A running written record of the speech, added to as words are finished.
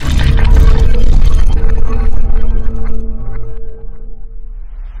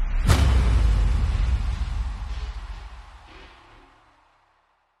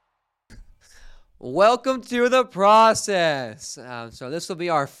Welcome to the process. So this will be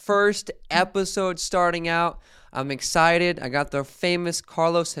our first episode starting out. I'm excited. I got the famous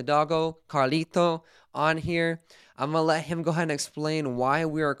Carlos Hidalgo, Carlito, on here. I'm going to let him go ahead and explain why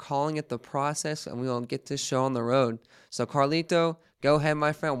we are calling it the process, and we will get this show on the road. So Carlito, go ahead,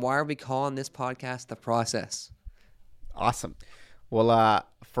 my friend. Why are we calling this podcast the process? Awesome. Well,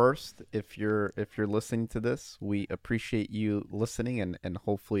 first, if you're listening to this, we appreciate you listening, and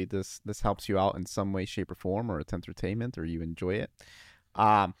hopefully this helps you out in some way, shape, or form, or it's entertainment, or you enjoy it.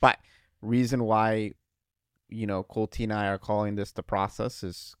 But reason why, Colten and I are calling this the process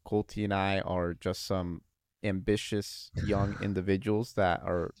is Colten and I are just some ambitious young individuals that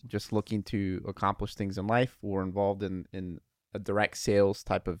are just looking to accomplish things in life. We're involved in a direct sales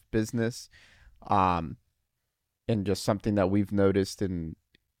type of business. And just something that we've noticed in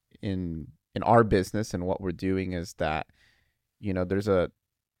our business and what we're doing is that, there's a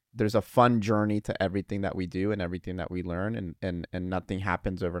fun journey to everything that we do and everything that we learn, and nothing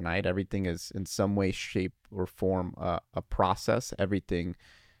happens overnight. Everything is in some way, shape, or form a process. Everything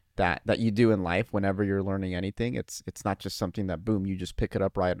that you do in life, whenever you're learning anything, it's not just something that boom, you just pick it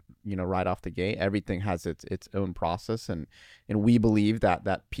up right off the gate. Everything has its own process, and we believe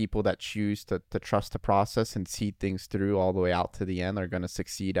that people that choose to trust the process and see things through all the way out to the end are going to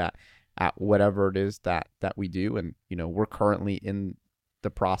succeed at whatever it is that we do. And we're currently in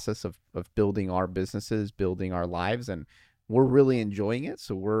the process of building our businesses, building our lives, and we're really enjoying it.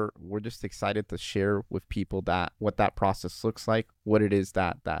 So we're just excited to share with people that what that process looks like, what it is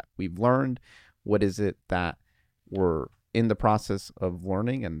that we've learned, what is it that we're in the process of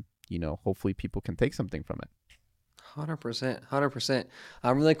learning, and hopefully people can take something from it. 100%.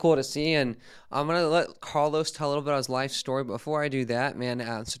 Really cool to see, and I'm going to let Carlos tell a little bit about his life story. But before I do that,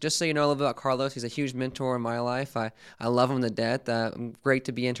 man, so just so you know a little bit about Carlos, he's a huge mentor in my life. I love him to death. Great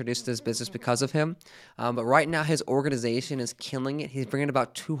to be introduced to this business because of him. But right now, his organization is killing it. He's bringing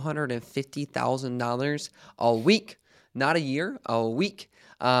about $250,000 a week, not a year, a week.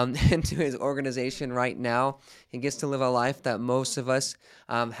 Into his organization right now. He gets to live a life that most of us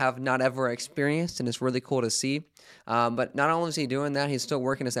have not ever experienced, and it's really cool to see. But not only is he doing that, he's still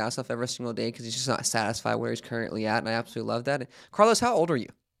working his ass off every single day because he's just not satisfied where he's currently at, and I absolutely love that. Carlos, how old are you?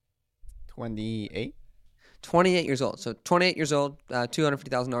 28. 28 years old. So 28 years old,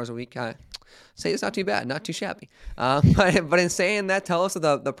 $250,000 a week. Say it's not too bad, not too shabby. But in saying that, tell us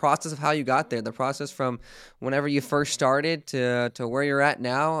the process of how you got there, the process from whenever you first started to where you're at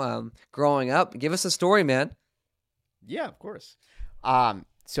now, growing up. Give us a story, man. Yeah, of course.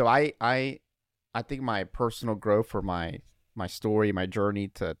 So I think my personal growth, or my story, my journey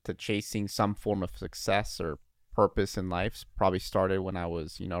to chasing some form of success or purpose in life probably started when I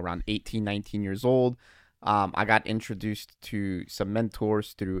was, around 18, 19 years old. I got introduced to some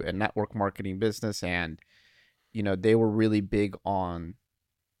mentors through a network marketing business, and they were really big on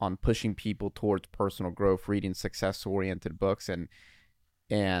pushing people towards personal growth, reading success oriented books, and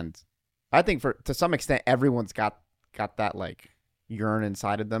I think to some extent everyone's got that like yearn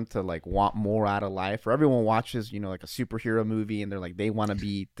inside of them to like want more out of life. Or everyone watches like a superhero movie and they're like they want to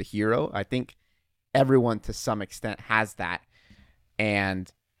be the hero. I think everyone to some extent has that.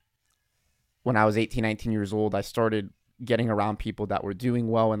 And when I was 18, 19 years old, I started getting around people that were doing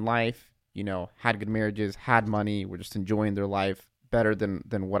well in life, had good marriages, had money, were just enjoying their life better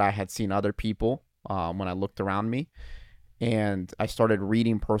than what I had seen other people when I looked around me. And I started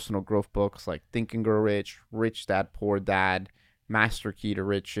reading personal growth books like Think and Grow Rich, Rich Dad, Poor Dad, Master Key to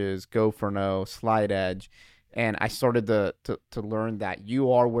Riches, Go for No, Slide Edge. And I started to learn that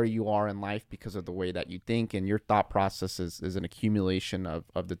you are where you are in life because of the way that you think, and your thought process is an accumulation of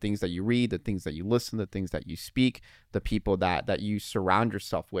the things that you read, the things that you listen, the things that you speak, the people that you surround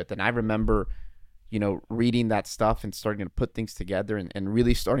yourself with. And I remember, reading that stuff and starting to put things together and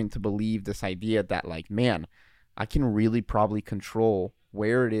really starting to believe this idea that like, man, I can really probably control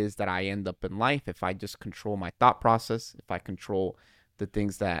where it is that I end up in life if I just control my thought process, if I control the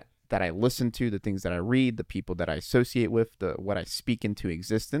things that I listen to, the things that I read, the people that I associate with, what I speak into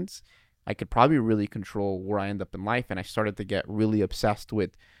existence. I could probably really control where I end up in life. And I started to get really obsessed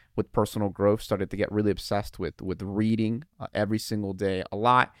with personal growth, started to get really obsessed with reading every single day a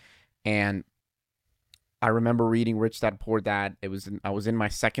lot. And I remember reading Rich Dad, Poor Dad. I was in my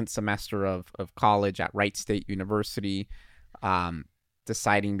second semester of college at Wright State University,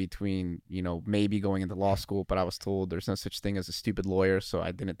 deciding between, maybe going into law school, but I was told there's no such thing as a stupid lawyer, so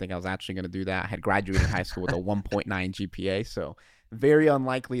I didn't think I was actually going to do that. I had graduated high school with a 1.9 GPA, so very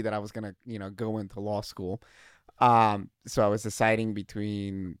unlikely that I was going to, go into law school. So I was deciding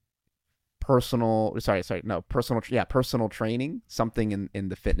between personal training, something in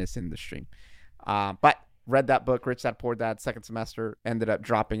the fitness industry. But read that book, Rich Dad Poor Dad, second semester, ended up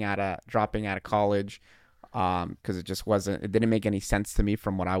dropping out of college because it didn't make any sense to me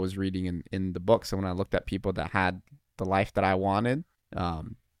from what I was reading in the book. So when I looked at people that had the life that I wanted,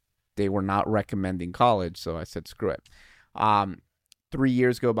 they were not recommending college. So I said, screw it. 3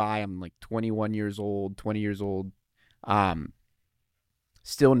 years go by. I'm like 20 years old.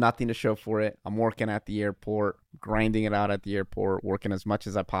 Still nothing to show for it. I'm working at the airport, grinding it out at the airport, working as much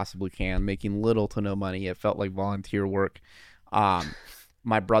as I possibly can, making little to no money. It felt like volunteer work.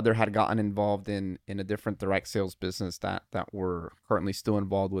 My brother had gotten involved in a different direct sales business that we're currently still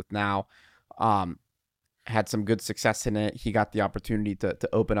involved with now. Had some good success in it. He got the opportunity to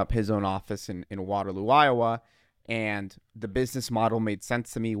open up his own office in Waterloo, Iowa. And the business model made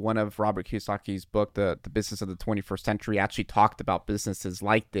sense to me. One of Robert Kiyosaki's book, The Business of the 21st Century, actually talked about businesses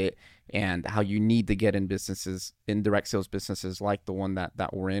like it and how you need to get in businesses, in direct sales businesses like the one that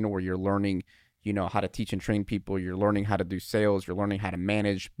we're in, where you're learning, how to teach and train people. You're learning how to do sales. You're learning how to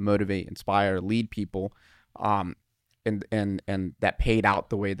manage, motivate, inspire, lead people. And that paid out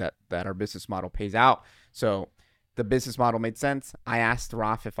the way that our business model pays out. So the business model made sense. I asked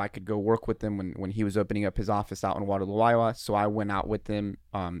Raf if I could go work with him when he was opening up his office out in Waterloo, Iowa. So I went out with him,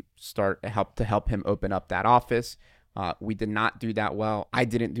 to help him open up that office. We did not do that well. I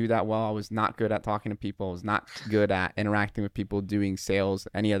didn't do that well. I was not good at talking to people. I was not good at interacting with people, doing sales,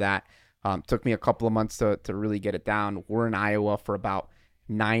 any of that. Took me a couple of months to really get it down. We're in Iowa for about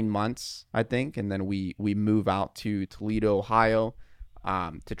 9 months, I think. And then we move out to Toledo, Ohio,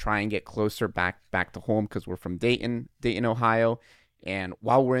 to try and get closer back to home, because we're from Dayton, Ohio. And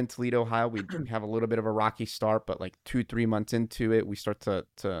while we're in Toledo, Ohio, we have a little bit of a rocky start, but like 2-3 months into it, we start to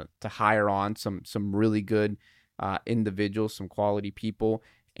hire on some really good individuals, some quality people,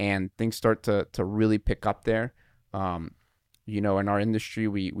 and things start to really pick up there. In our industry,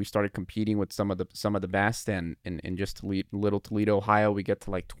 we started competing with some of the best, and in just little Toledo, Ohio, we get to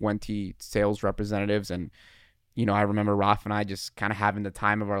like 20 sales representatives. And I remember Raf and I just kind of having the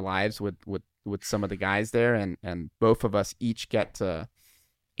time of our lives with some of the guys there, and both of us each get to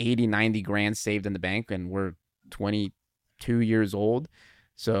 80-90 grand saved in the bank, and we're 22 years old.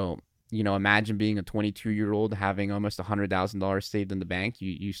 So imagine being a 22-year-old having almost $100,000 saved in the bank.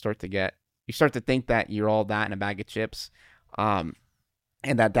 You start to think that you're all that in a bag of chips. And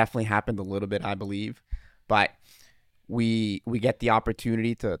that definitely happened a little bit, I believe. But we get the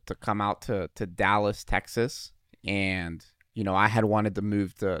opportunity to come out to Dallas, Texas. And, I had wanted to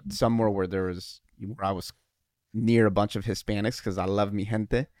move to somewhere where I was near a bunch of Hispanics, because I love mi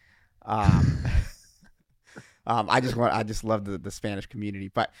gente. I just love the Spanish community.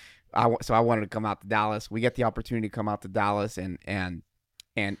 But so I wanted to come out to Dallas. We get the opportunity to come out to Dallas, and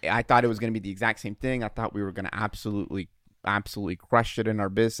I thought it was going to be the exact same thing. I thought we were going to absolutely crush it in our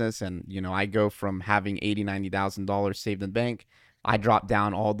business. And, I go from having $80,000-$90,000 saved in the bank. I dropped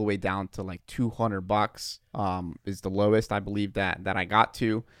down all the way down to like $200 is the lowest I believe that I got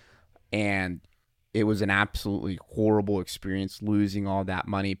to. And it was an absolutely horrible experience losing all that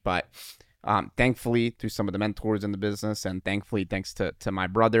money. But thankfully, through some of the mentors in the business, and thankfully, thanks to my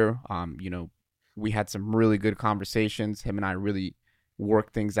brother, we had some really good conversations. Him and I really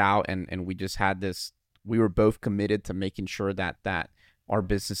worked things out, and we just had this. We were both committed to making sure that our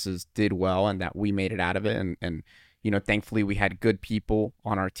businesses did well and that we made it out of it. And thankfully we had good people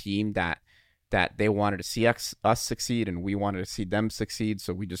on our team that they wanted to see us succeed, and we wanted to see them succeed.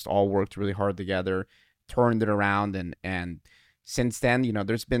 So we just all worked really hard together, turned it around. And since then,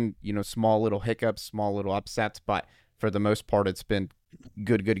 there's been, small little hiccups, small little upsets, but for the most part, it's been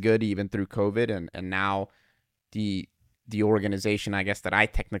good, even through COVID. And now the organization, I guess, that I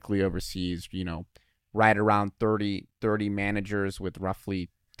technically oversee is, right around 30 managers with roughly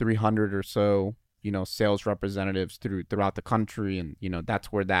 300 or so, sales representatives throughout the country. And,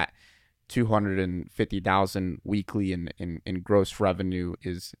 that's where that 250,000 weekly in gross revenue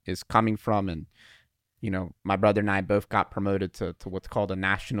is coming from. And, my brother and I both got promoted to what's called a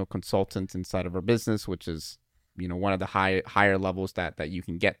national consultant inside of our business, which is, one of the higher levels that you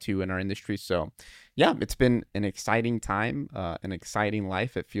can get to in our industry. So yeah, it's been an exciting time, an exciting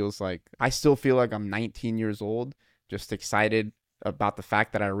life. I still feel like I'm 19 years old, just excited about the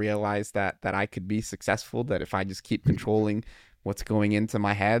fact that I realized that I could be successful, that if I just keep controlling what's going into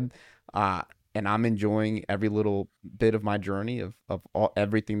my head, and I'm enjoying every little bit of my journey of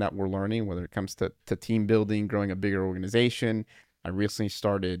everything that we're learning, whether it comes to team building, growing a bigger organization. I recently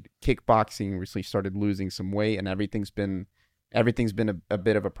started kickboxing, recently started losing some weight, and everything's been a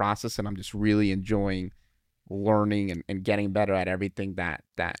bit of a process, and I'm just really enjoying learning and getting better at everything that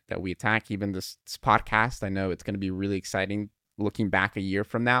we attack. Even this podcast, I know it's going to be really exciting looking back a year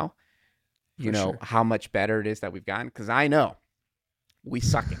from now For sure. how much better it is that we've gotten. Because I know we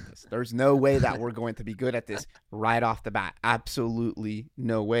suck at this. There's no way that we're going to be good at this right off the bat. Absolutely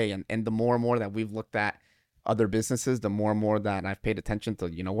no way. And the more and more that we've looked at other businesses, the more and more that I've paid attention to,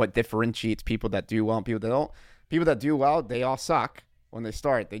 what differentiates people that do well and people that don't. People that do well, they all suck when they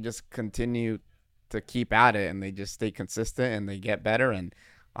start. They just continue to keep at it, and they just stay consistent, and they get better. And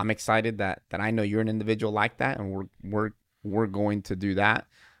I'm excited that I know you're an individual like that, and we're going to do that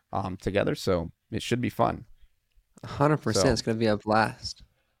together. So it should be fun. 100%. So It's going to be a blast.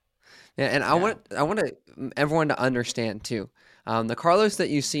 Yeah, and I yeah, want everyone to understand too. The Carlos that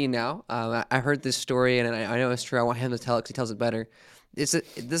you see now, I heard this story, and I know it's true. I want him to tell it because he tells it better.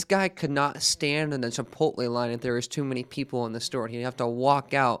 This guy could not stand in the Chipotle line if there was too many people in the store. He'd have to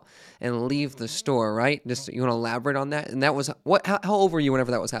walk out and leave the store, right? Just you want to elaborate on that? And that was what? How old were you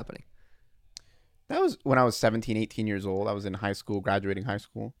whenever that was happening? that was when I was 17, 18 years old. I was in high school, graduating high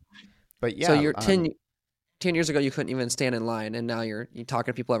school. But So yeah, you're 10 years ago, you couldn't even stand in line, and now you're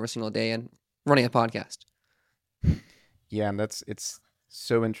talking to people every single day and running a podcast. yeah, and it's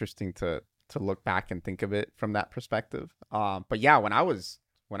so interesting to look back and think of it from that perspective. But yeah, when I was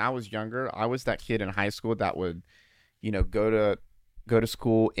younger, I was that kid in high school that would, go to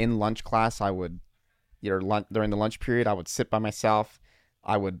school in lunch class. I would, during the lunch period, I would sit by myself.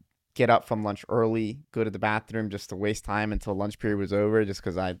 I would get up from lunch early, go to the bathroom just to waste time until lunch period was over, just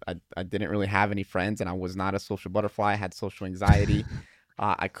because I didn't really have any friends, and I was not a social butterfly. I had social anxiety.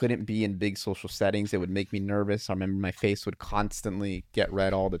 I couldn't be in big social settings. It would make me nervous. I remember my face would constantly get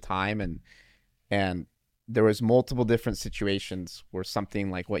red all the time, and there was multiple different situations where something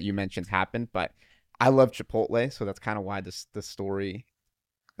like what you mentioned happened. But I love Chipotle, so that's kind of why the story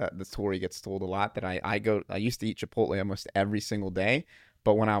gets told a lot. That I used to eat Chipotle almost every single day,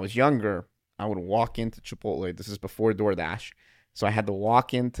 but when I was younger, I would walk into Chipotle. This is before DoorDash, so I had to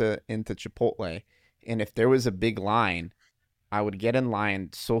walk into Chipotle, and if there was a big line, I would get in line.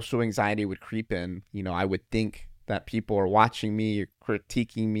 Social anxiety would creep in. I would think that people are watching me or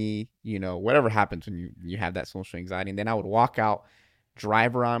critiquing me, whatever happens when you have that social anxiety. And then I would walk out,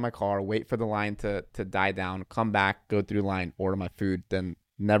 drive around my car, wait for the line to die down, come back, go through the line, order my food, then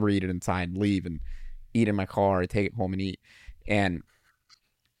never eat it inside, leave and eat in my car or take it home and eat. And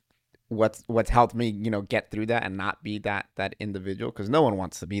what's helped me, get through that and not be that individual, because no one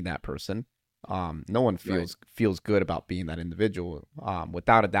wants to be that person. No one Right. feels good about being that individual.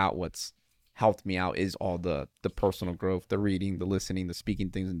 Without a doubt, what's helped me out is all the personal growth, the reading, the listening, the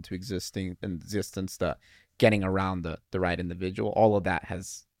speaking things into existence, the getting around the right individual. All of that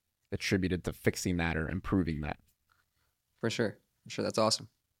has attributed to fixing that or improving that. For sure. For sure. That's awesome.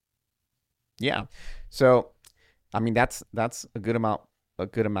 Yeah. So, I mean, that's a good amount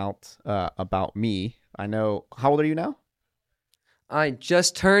about me. I know. How old are you now? I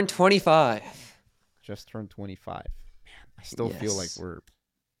just turned 25. Just turned 25. Man, I still feel like Yes.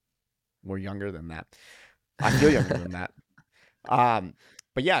 we're younger than that. I feel younger than that. Um,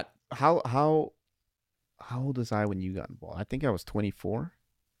 but yeah, how old was I when you got involved? I think I was 24.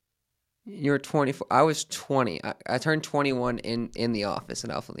 You're 24. I was 20. I turned 21 in the office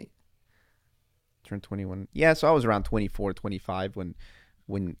in Alpha League. Turned 21. Yeah, so I was around 24, 25 when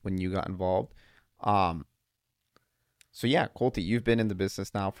you got involved. Um, so yeah, Colty, you've been in the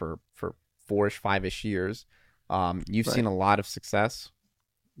business now for 4-ish, 5-ish years. You've Right. seen a lot of success,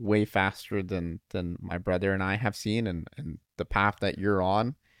 way faster than my brother and I have seen, and the path that you're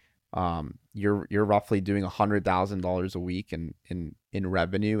on. You're roughly doing $100,000 a week in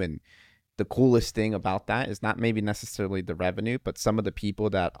revenue, and the coolest thing about that is not maybe necessarily the revenue, but some of the people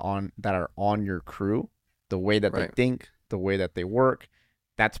that are on your crew, the way that they Right. think, the way that they work.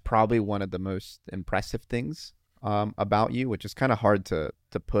 That's probably one of the most impressive things about you, which is kind of hard to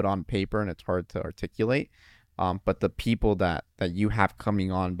put on paper and it's hard to articulate. But the people that you have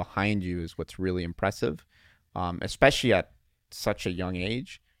coming on behind you is what's really impressive, especially at such a young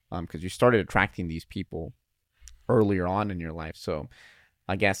age, because you started attracting these people earlier on in your life. So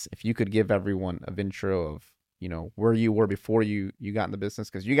I guess if you could give everyone a intro of, where you were before you got in the business,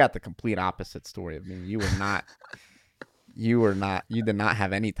 because you got the complete opposite story. I mean, you did not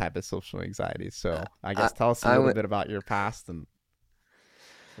have any type of social anxiety. So I I guess tell us a I little would bit about your past and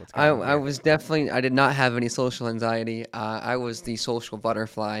what's I going on I there. was definitely I did not have any social anxiety. I was the social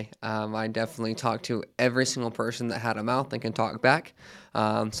butterfly. I definitely talked to every single person that had a mouth and can talk back.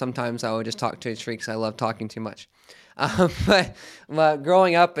 Sometimes I would just talk to a tree because I love talking too much. But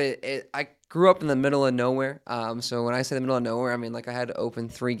growing up, I grew up in the middle of nowhere. So when I say the middle of nowhere, I mean like I had to open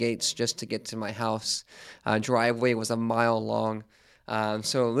 3 gates just to get to my house. Driveway was a mile long.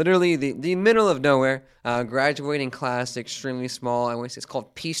 So literally the middle of nowhere. Graduating class, extremely small. It's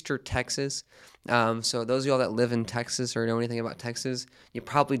called Peaster, Texas. So those of y'all that live in Texas or know anything about Texas, you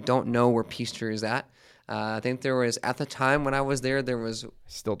probably don't know where Peaster is at. I think there was, at the time when I was there was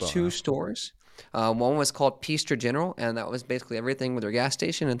Still don't two know. stores. One was called Peaster General, and that was basically everything with their gas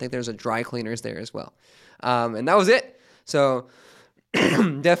station. And I think there was a dry cleaners there as well. And that was it. So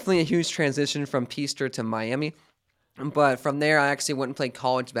definitely a huge transition from Peaster to Miami. But from there, I actually went and played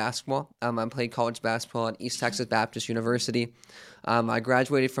college basketball. I played college basketball at East Texas Baptist University. I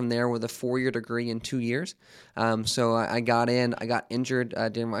graduated from there with a 4-year degree in 2 years. So I got injured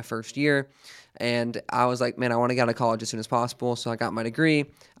during my first year, and I was like, man, I want to get out of college as soon as possible. So I got my degree.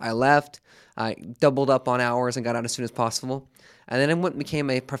 I left. I doubled up on hours and got out as soon as possible. And then I went and became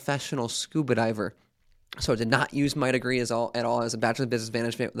a professional scuba diver. So I did not use my degree at all as a Bachelor of Business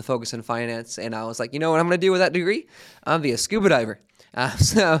Management with a focus in finance. And I was like, you know what I'm going to do with that degree? I'm going to be a scuba diver.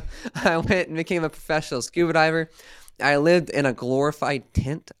 So I went and became a professional scuba diver. I lived in a glorified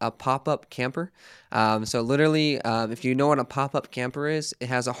tent, a pop-up camper. So literally, if you know what a pop-up camper is, it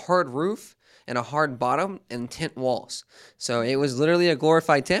has a hard roof and a hard bottom and tent walls. So it was literally a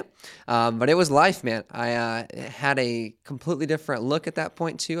glorified tent, but it was life, man. I had a completely different look at that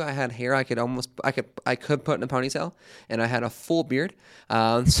point too. I had hair I could put in a ponytail, and I had a full beard.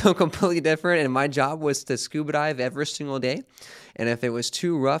 So completely different. And my job was to scuba dive every single day. And if it was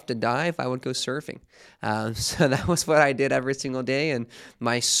too rough to dive, I would go surfing. So that was what I did every single day. And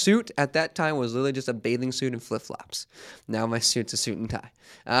my suit at that time was literally just a bathing suit and flip-flops. Now my suit's a suit and tie.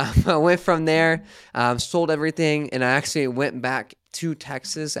 I went from there, sold everything, and I actually went back to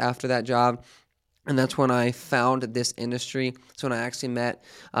Texas after that job. And that's when I found this industry. That's when I actually met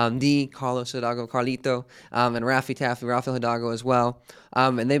the Carlos Hidalgo, Carlito, and Rafael Hidalgo as well.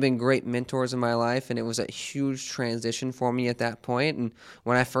 And they've been great mentors in my life, and it was a huge transition for me at that point. And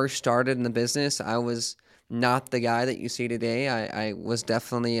when I first started in the business, I was not the guy that you see today. I was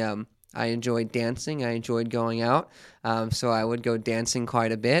definitely, I enjoyed dancing. I enjoyed going out. So I would go dancing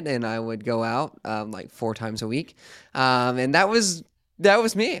quite a bit, and I would go out like 4 times a week. And that was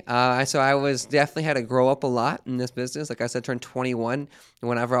me. So I was definitely had to grow up a lot in this business. Like I said, turned 21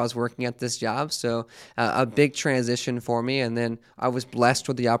 whenever I was working at this job. So a big transition for me. And then I was blessed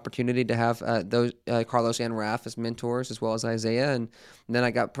with the opportunity to have those Carlos and Raf as mentors, as well as Isaiah. And then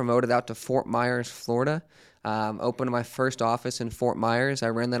I got promoted out to Fort Myers, Florida. Opened my first office in Fort Myers. I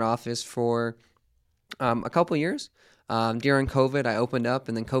ran that office for a couple years. During COVID, I opened up,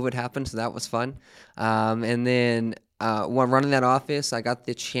 and then COVID happened, so that was fun. And then while running that office, I got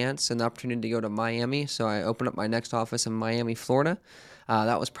the chance and the opportunity to go to Miami, so I opened up my next office in Miami, Florida.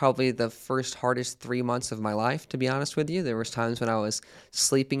 That was probably the first hardest 3 months of my life, to be honest with you. There was times when I was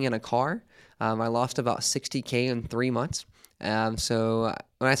sleeping in a car. I lost about $60K in 3 months. So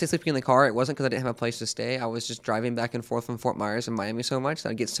when I say sleeping in the car, it wasn't because I didn't have a place to stay. I was just driving back and forth from Fort Myers and Miami so much that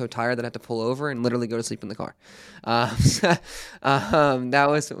I'd get so tired that I had to pull over and literally go to sleep in the car. That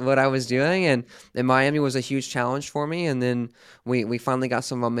was what I was doing, and Miami was a huge challenge for me. And then we finally got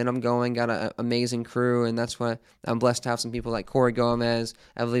some momentum going, got an amazing crew, and that's why I'm blessed to have some people like Corey Gomez,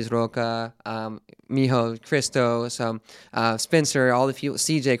 Evelise Roca, Mijo, Cristo, Spencer, all the people,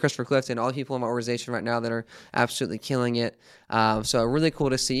 CJ, Christopher Clifton, all the people in my organization right now that are absolutely killing it. So really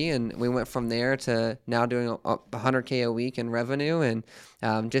cool to see, and we went from there to now doing $100K a week in revenue,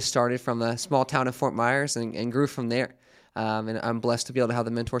 and just started from a small town of Fort Myers and grew from there. And I'm blessed to be able to have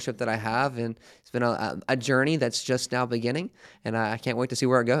the mentorship that I have, and it's been a journey that's just now beginning, and I can't wait to see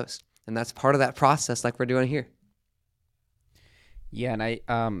where it goes. And that's part of that process, like we're doing here. Yeah, and I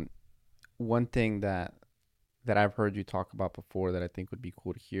one thing that I've heard you talk about before that I think would be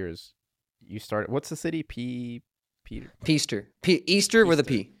cool to hear is you started. What's the city? Peaster. Easter with a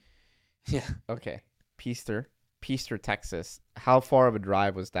P. Yeah. Okay. Peaster, Texas. How far of a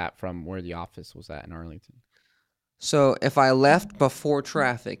drive was that from where the office was at in Arlington? So if I left before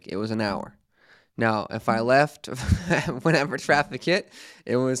traffic, it was an hour. Now, if I left whenever traffic hit,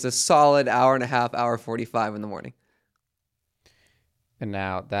 it was a solid hour and a half, hour 45 in the morning. And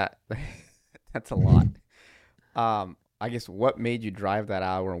now that's a lot. I guess what made you drive that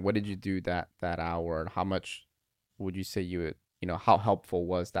hour, and what did you do that hour, and how much would you say how helpful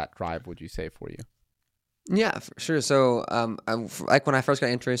was that drive, would you say, for you? Yeah, for sure. So, like when I first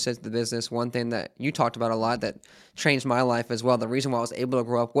got interested in the business, one thing that you talked about a lot that changed my life as well, the reason why I was able to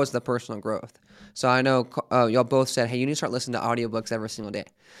grow up was the personal growth. So I know y'all both said, hey, you need to start listening to audiobooks every single day.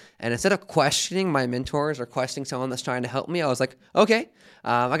 And instead of questioning my mentors or questioning someone that's trying to help me, I was like, okay,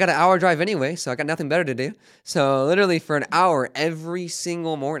 I got an hour drive anyway, so I got nothing better to do. So literally for an hour every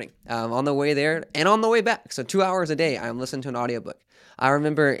single morning, on the way there and on the way back, so 2 hours a day, I'm listening to an audiobook. I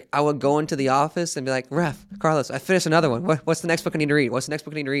remember I would go into the office and be like, Ref, Carlos, I finished another one. What's the next book I need to read? What's the next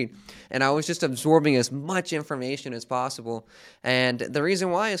book I need to read? And I was just absorbing as much information as possible. And the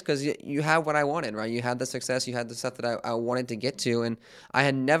reason why is because you had what I wanted, right? You had the success, you had the stuff that I wanted to get to. And I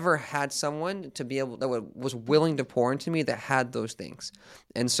had never had someone to be able that was willing to pour into me that had those things.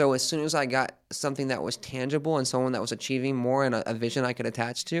 And so as soon as I got something that was tangible and someone that was achieving more and a vision I could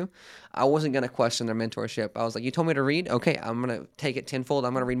attach to, I wasn't going to question their mentorship. I was like, you told me to read? Okay, I'm going to take it tenfold.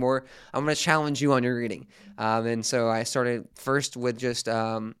 I'm going to read more. I'm going to challenge you on your reading. And so I started first with just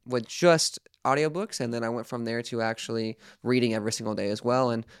audiobooks, and then I went from there to actually reading every single day as well.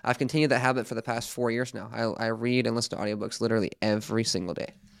 And I've continued that habit for the past 4 years now. I read and listen to audiobooks literally every single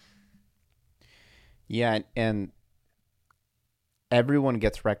day. Yeah, and everyone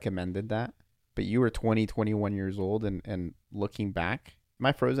gets recommended that, but you were 20, 21 years old, and looking back, am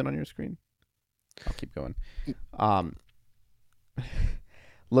I frozen on your screen? I'll keep going.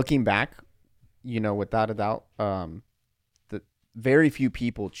 Looking back, without a doubt, the very few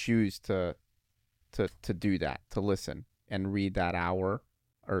people choose to do that, to listen and read that hour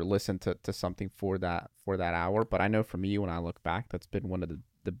or listen to something for that hour. But I know for me, when I look back, that's been one of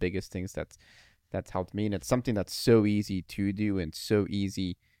the biggest things that's helped me. And it's something that's so easy to do and so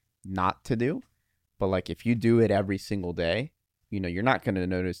easy not to do. But like, if you do it every single day, you're not going to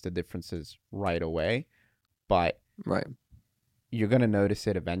notice the differences right away, but right, you're going to notice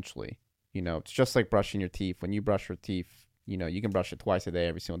it eventually. It's just like brushing your teeth. When you brush your teeth, you can brush it twice a day,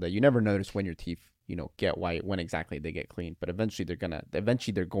 every single day. You never notice when your teeth, get white, when exactly they get clean, but eventually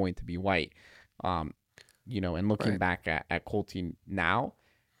they're going to be white. And looking back at Colten now,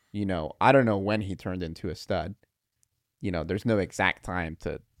 I don't know when he turned into a stud. There's no exact time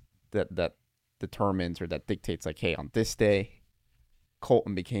that determines or that dictates like, hey, on this day,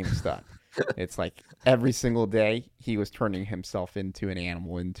 Colten became a stud. It's like every single day he was turning himself into an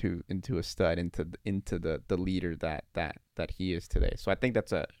animal, into a stud, into the leader that he is today. So I think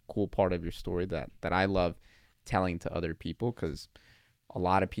that's a cool part of your story that I love telling to other people, because a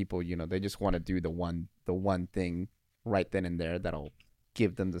lot of people, they just want to do the one thing right then and there that'll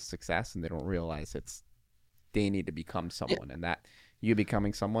give them the success, and they don't realize they need to become someone, and that you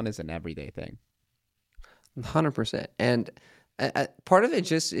becoming someone is an everyday thing. 100%. And part of it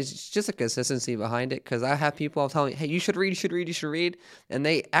is just a consistency behind it, because I have people telling me, hey, you should read, and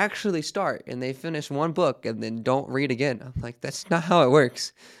they actually start and they finish one book and then don't read again. I'm like, that's not how it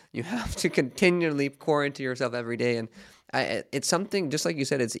works. You have to continually pour into yourself every day. And it's something, just like you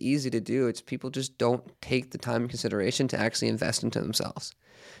said, it's easy to do. It's people just don't take the time and consideration to actually invest into themselves.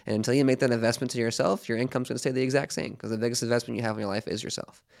 And until you make that investment to yourself, your income's going to stay the exact same, because the biggest investment you have in your life is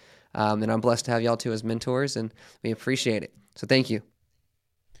yourself. And I'm blessed to have y'all two as mentors, and we appreciate it. So thank you.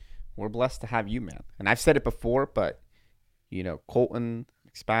 We're blessed to have you, man. And I've said it before, but Colten,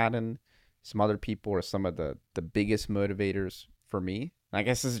 McSpadden, some other people are some of the biggest motivators for me. I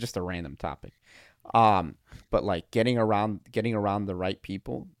guess this is just a random topic. But like getting around the right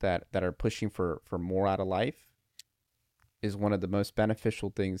people that are pushing for more out of life is one of the most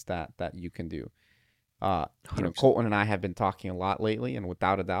beneficial things that you can do. Colten and I have been talking a lot lately, and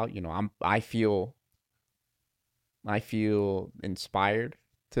without a doubt, I feel inspired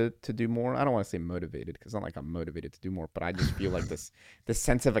to do more. I don't want to say motivated, because not like I'm motivated to do more, but I just feel like this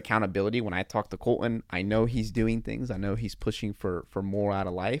sense of accountability when I talk to Colten. I know he's doing things. I know he's pushing for more out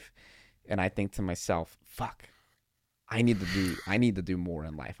of life, and I think to myself, fuck, I need to do more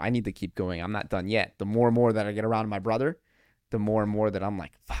in life. I need to keep going. I'm not done yet. The more and more that I get around my brother, the more and more that I'm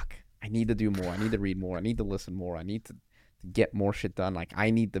like, fuck, I need to do more. I need to read more. I need to listen more. I need to get more shit done. Like, I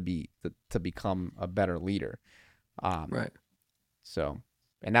need to become a better leader. Right. So,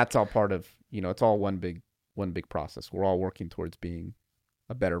 and that's all part of, it's all one big process. We're all working towards being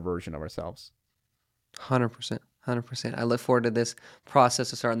a better version of ourselves. 100%. 100%. I look forward to this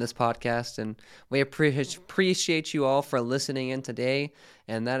process of starting this podcast, and we appreciate you all for listening in today.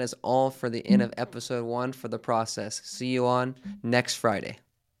 And that is all for the end of episode 1 for the process. See you on next Friday.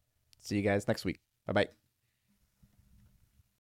 See you guys next week. Bye-bye.